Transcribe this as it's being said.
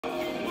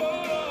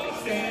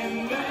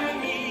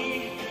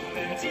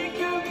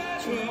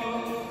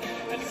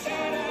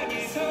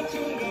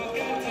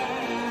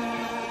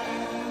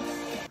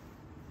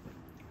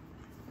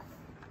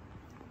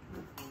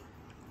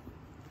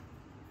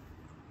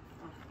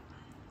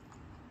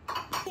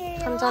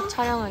한자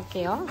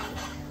촬영할게요.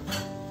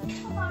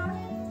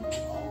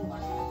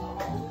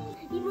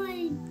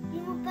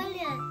 이모 빨리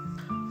해.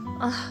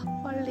 아,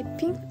 빨리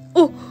핑?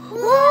 오!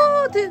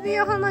 오!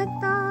 드디어 하나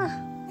했다.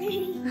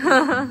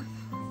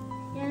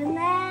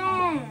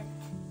 연아.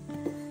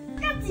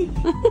 똑같이.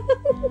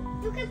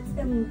 똑같이.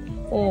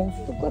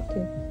 똑같아.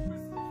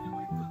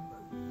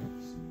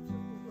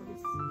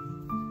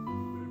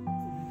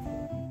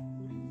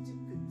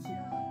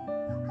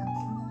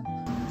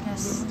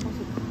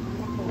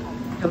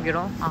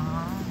 여기로?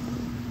 아.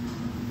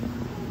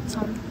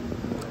 참.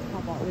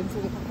 봐봐,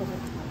 왼쪽에 바꿔서.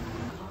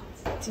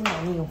 찐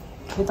아니요.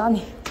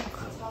 계단이.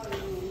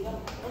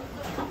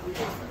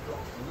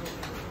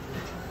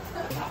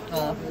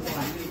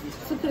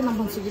 스크린 한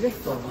번 쓰기로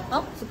했어.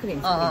 어?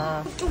 스크린.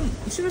 좀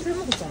집에서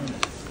해먹었잖아.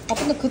 아,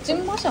 근데 그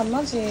찐 맛이 안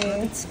나지.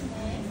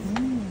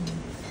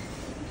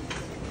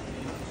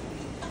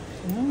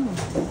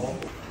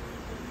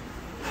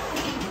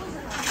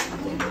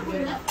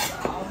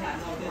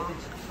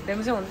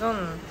 냄새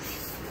완전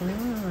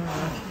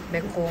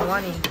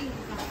매콤하니.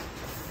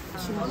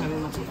 시간 잘못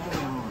맞춰서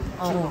하면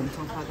기분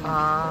엄청 사게.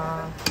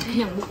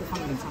 그냥 먹고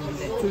가면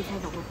괜찮은데 줄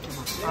서서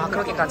그렇게 막.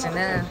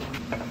 그렇게까지는.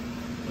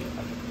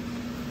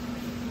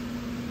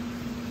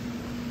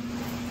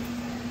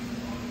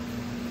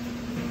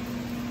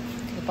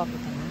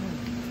 대박이다.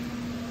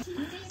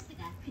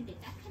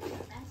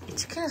 이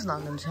치킨에서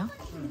나는 냄새야?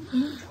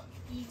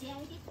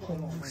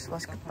 역시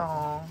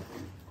맛있겠다.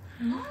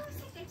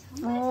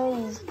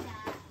 어우.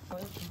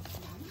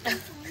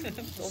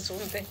 너무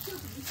좋은데.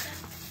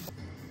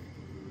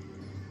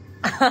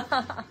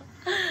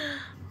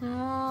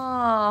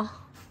 와.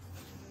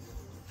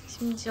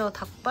 심지어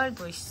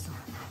닭발도 있어.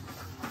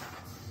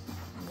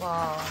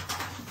 와.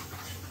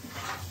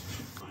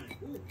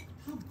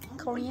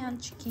 코리안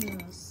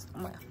치킨스.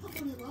 엄마야.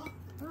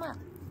 엄마야.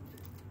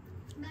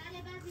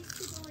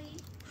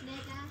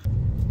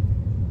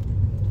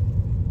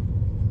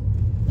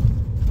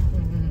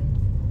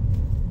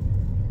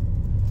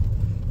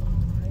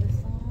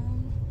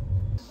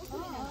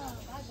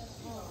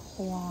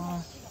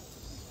 와.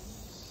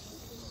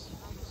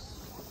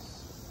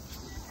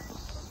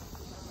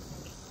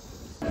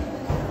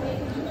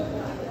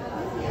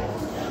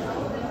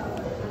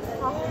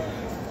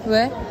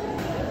 왜?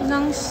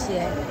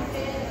 화장실에.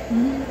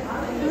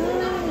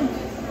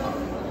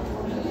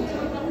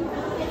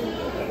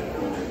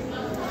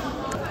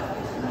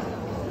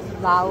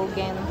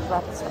 라우겐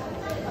프라츠.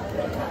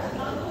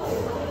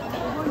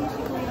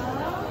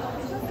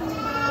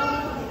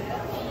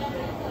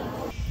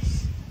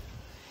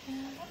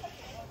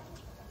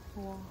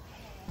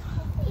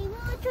 이모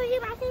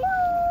조심하세요.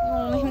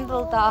 너무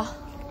힘들다.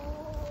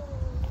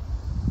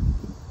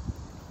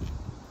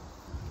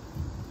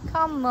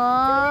 Come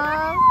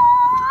on.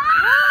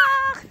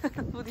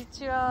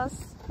 부딪히었어.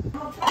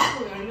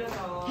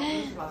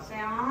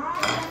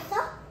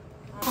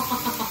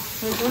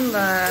 왜 좋은데?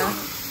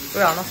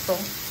 왜 안 왔어?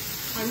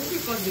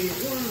 여기까지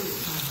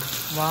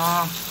올.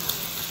 와.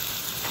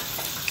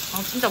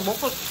 진짜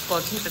먹을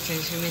거 진짜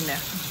진심이네.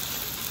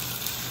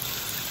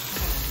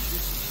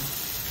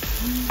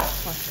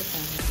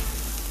 맛있겠다.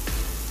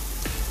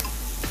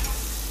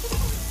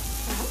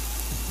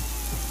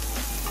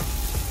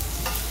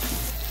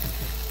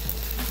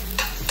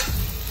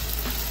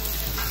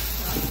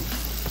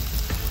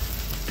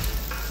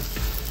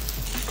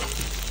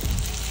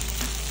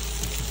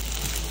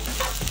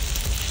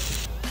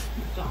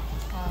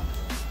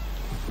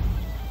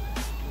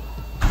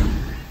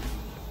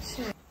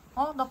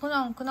 나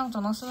그냥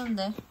전화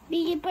쓰는데.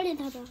 미리 빨리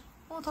닫아.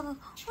 닫아. 와,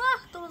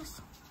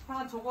 떨어졌어.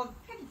 저거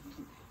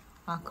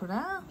그래?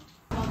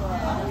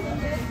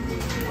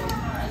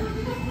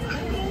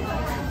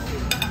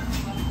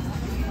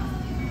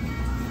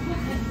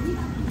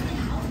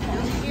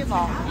 여기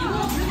봐.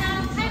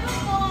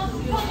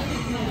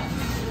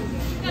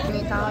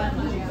 여기 다.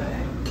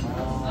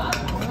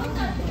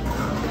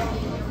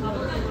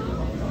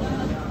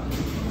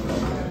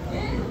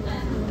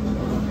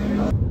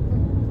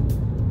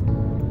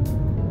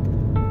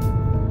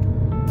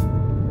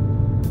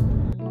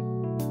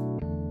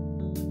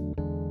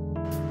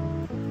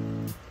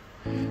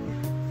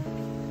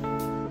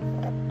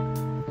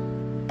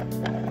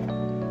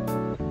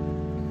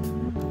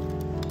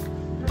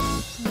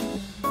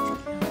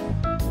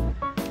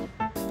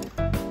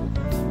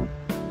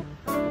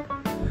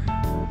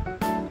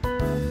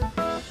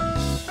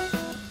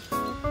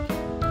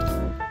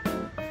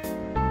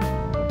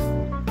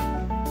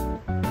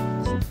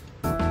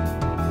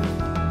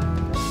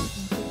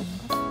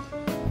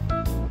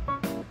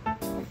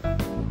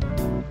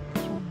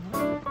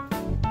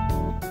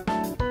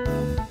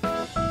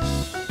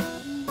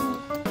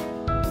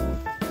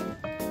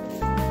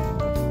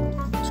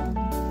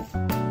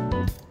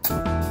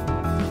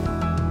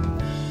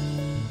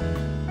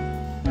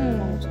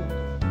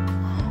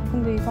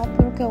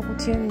 이렇게 하고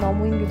뒤에는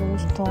나무인 게 너무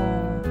좋다.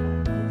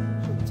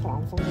 잘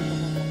안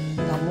섞는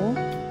거 나무?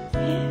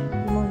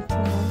 22,000원.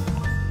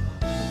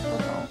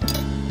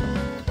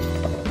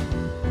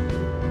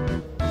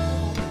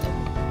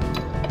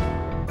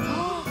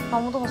 예쁘다.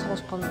 아무도가 사고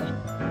싶었는데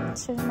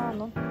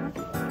 7만원?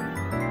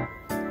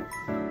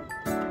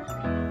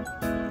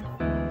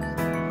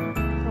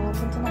 이거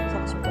튼튼하게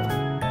사고 싶어.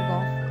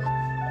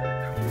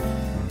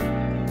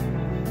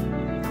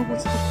 이거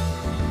보자.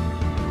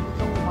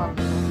 너무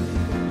많네.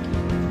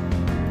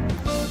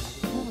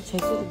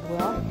 재질이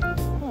뭐야?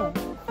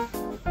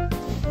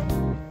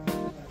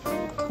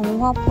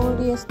 경화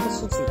폴리에스터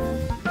수지.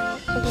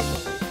 세계적.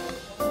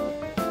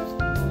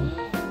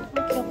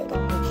 귀엽다.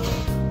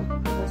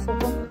 이거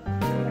소금?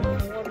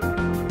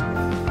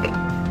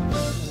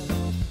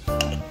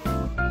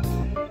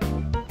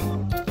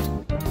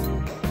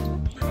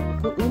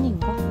 그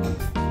은인가?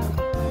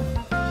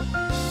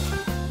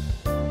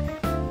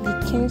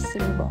 니켈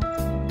실버.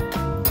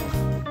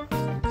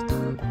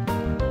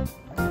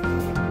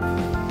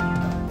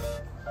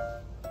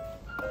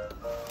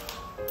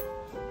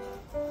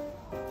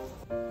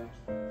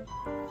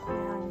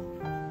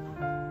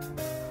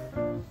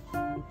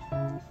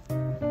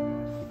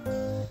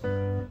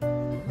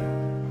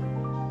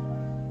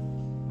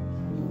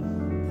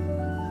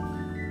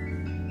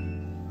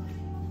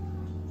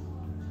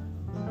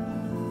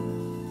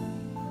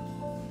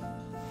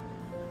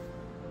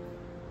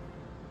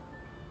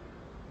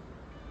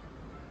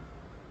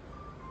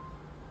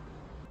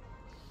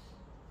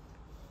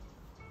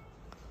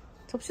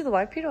 접시도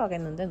많이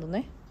필요하겠는데,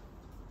 너네?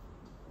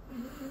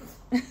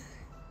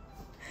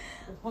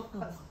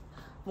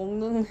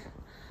 먹는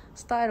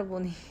스타일을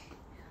보니.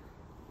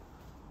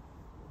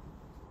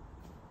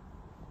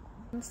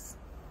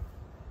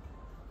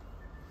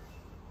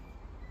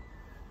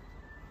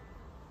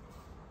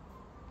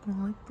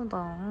 와,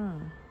 이쁘다.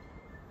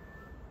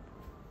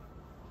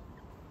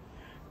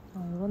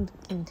 이런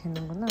느낌이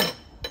되는구나.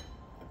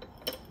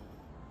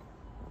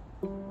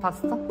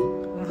 봤어?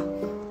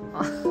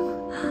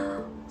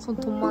 손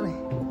돈만 해.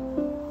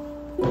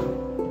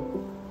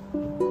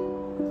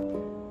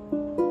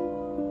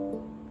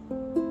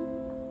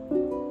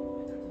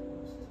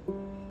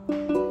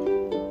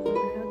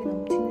 여기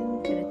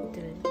넘치는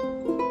그릇들.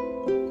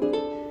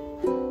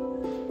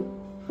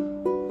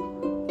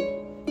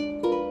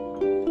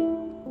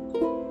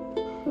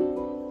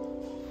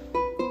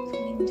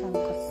 선인장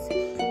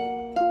카세트.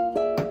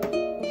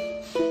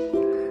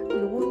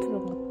 요구르트병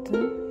같은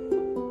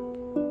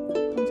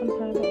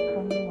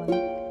 3,800원.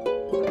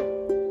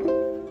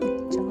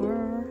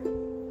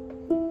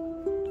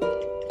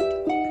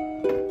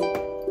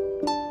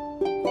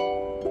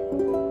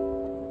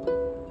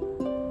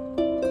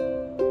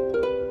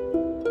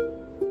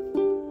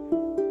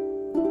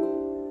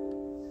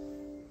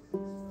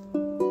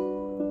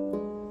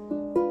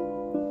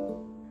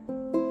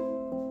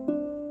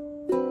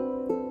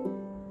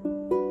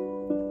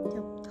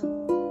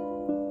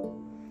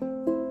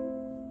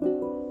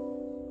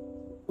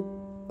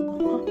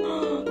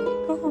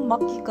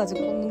 막기까지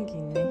꽂는 게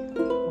있네.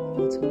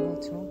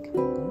 저렇게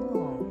하는구나.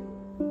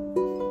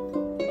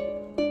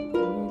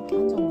 이렇게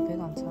한 장은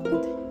배가 안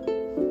차는데.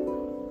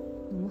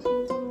 너무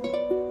한장만.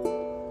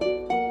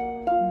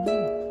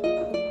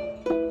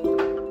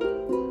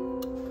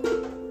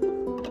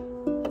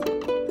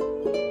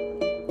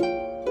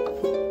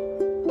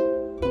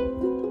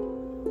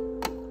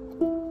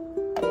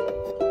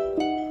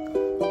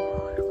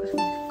 이렇게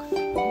생겼거든.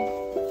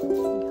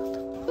 신기하다.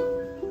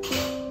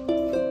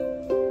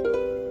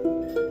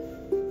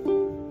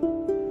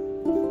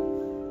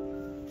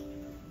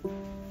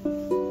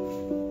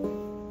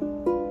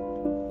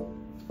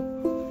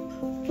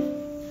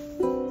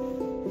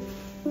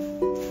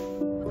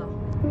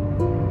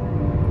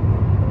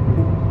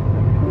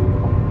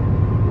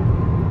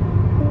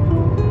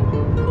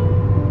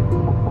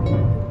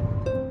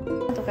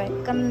 갈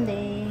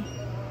건데.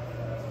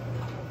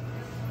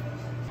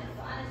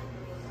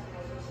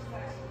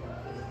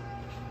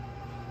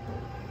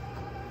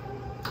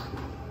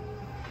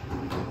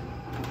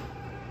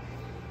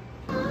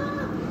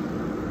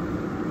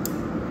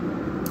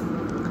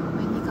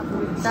 가만히가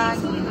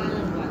못다니.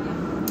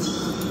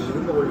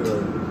 이런 거 올려.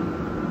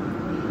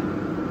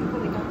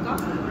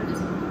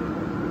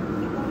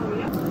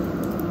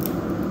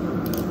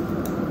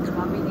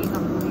 가민이가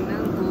먹는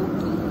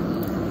고기.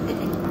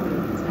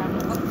 잘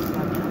먹었다.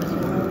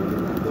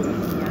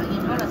 양이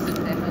많았을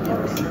때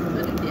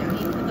어릴 때 양이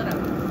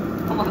크더라고.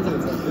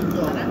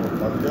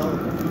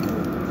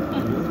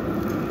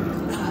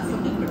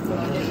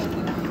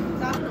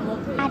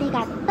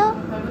 아리가또.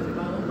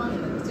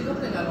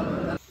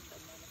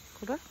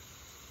 그래?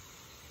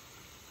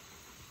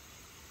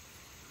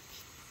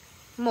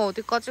 뭐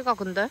어디까지 가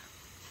근데?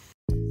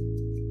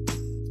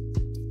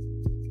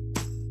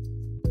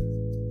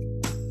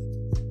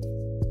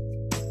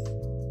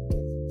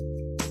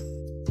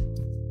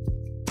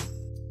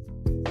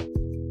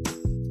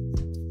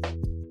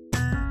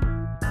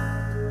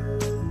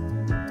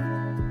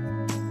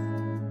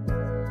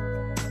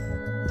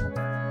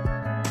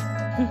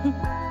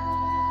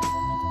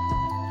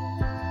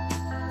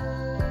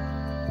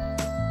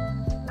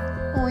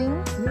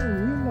 오잉?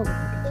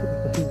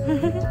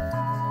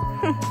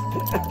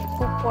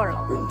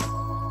 뽀뽀하려고.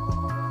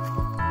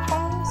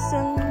 꽁순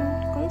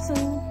꽁순.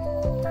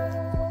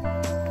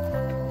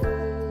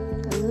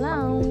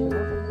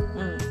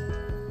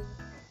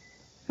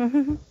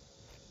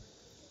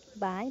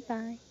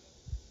 바이바이.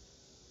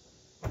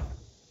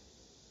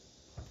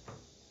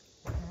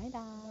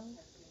 바이바이.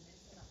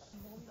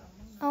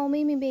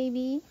 미미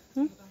베이비.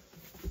 응?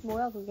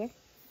 뭐야 그게?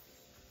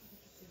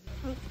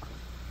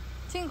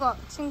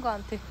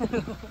 친구한테.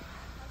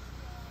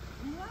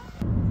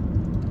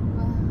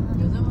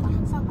 여자보다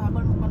항상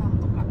밥을 먹거나 하면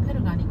또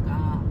카페를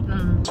가니까.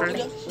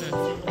 줄래?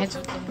 응.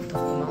 해줄게.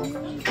 고마워.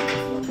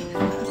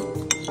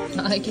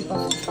 아기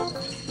봐.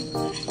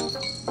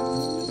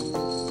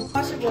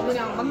 사실 뭐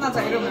그냥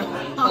만나자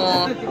이러면.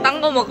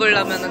 딴 거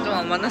먹으려면 좀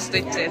안 만날 수도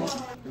있지.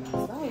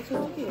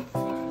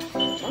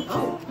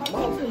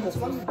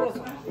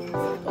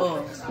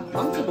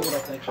 망치 먹으러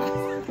왔잖아.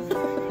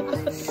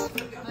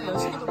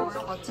 여신이도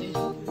놀러 갔지.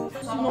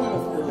 술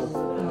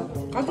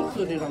먹고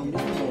가족들이랑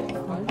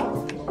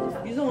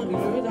미성은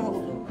일요일에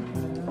하거든.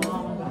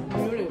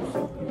 일요일에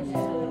없어.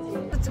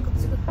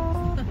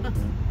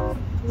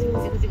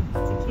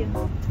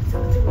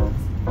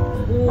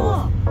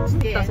 오,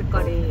 진짜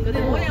색깔이.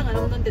 근데 모양은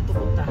없는데 또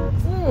곱다.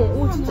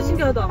 오, 진짜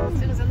신기하다.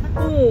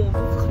 찍어졌나? 오,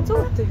 가짜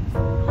같아.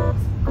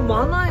 그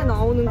만화에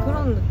나오는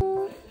그런 느낌.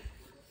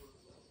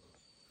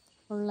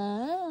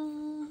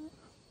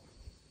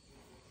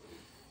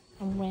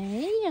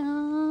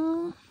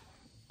 왜요?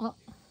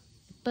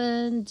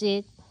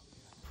 번짓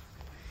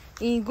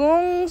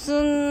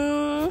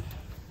이공순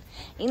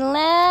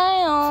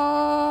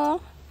일래요.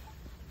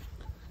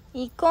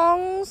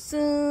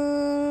 이공순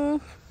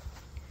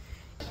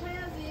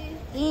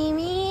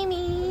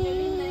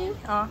이미미.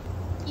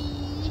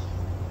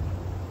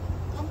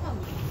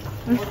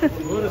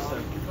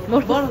 멀었어요.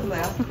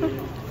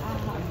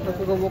 너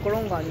그거 먹으러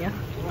온 거 아니야?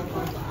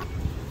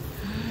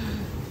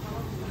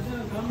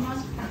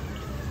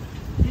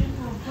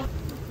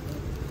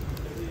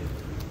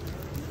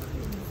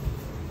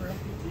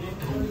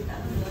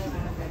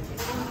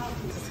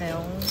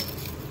 주세요.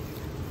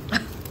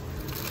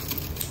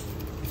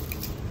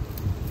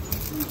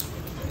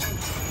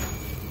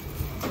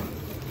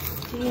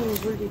 튀김을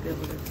굴리게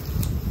그래.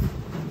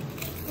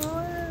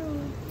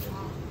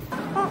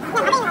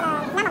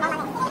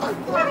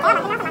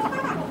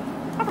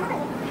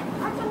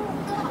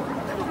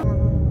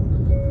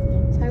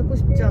 살고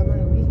싶지 않아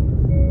여기?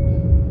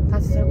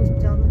 다시 살고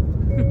싶지 않아?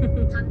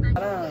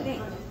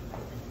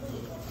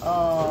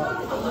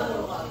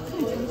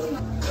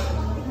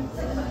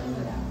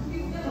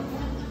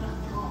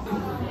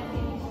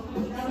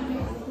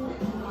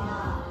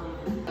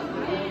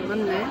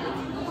 맞네.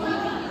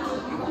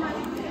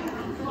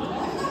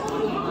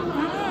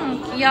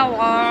 귀여워.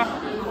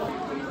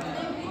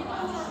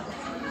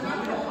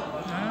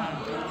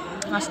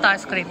 맛있다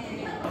아이스크림.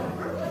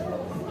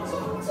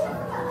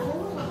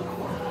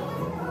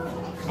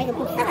 이거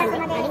복사가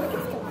아니고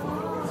텍스트.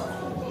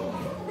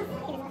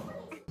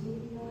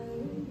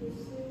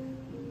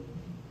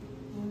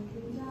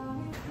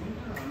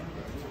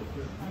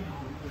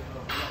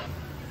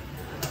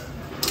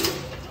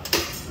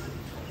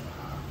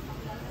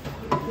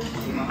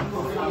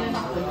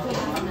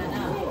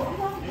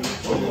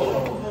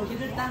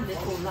 길을 딴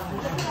데서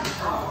올라간다.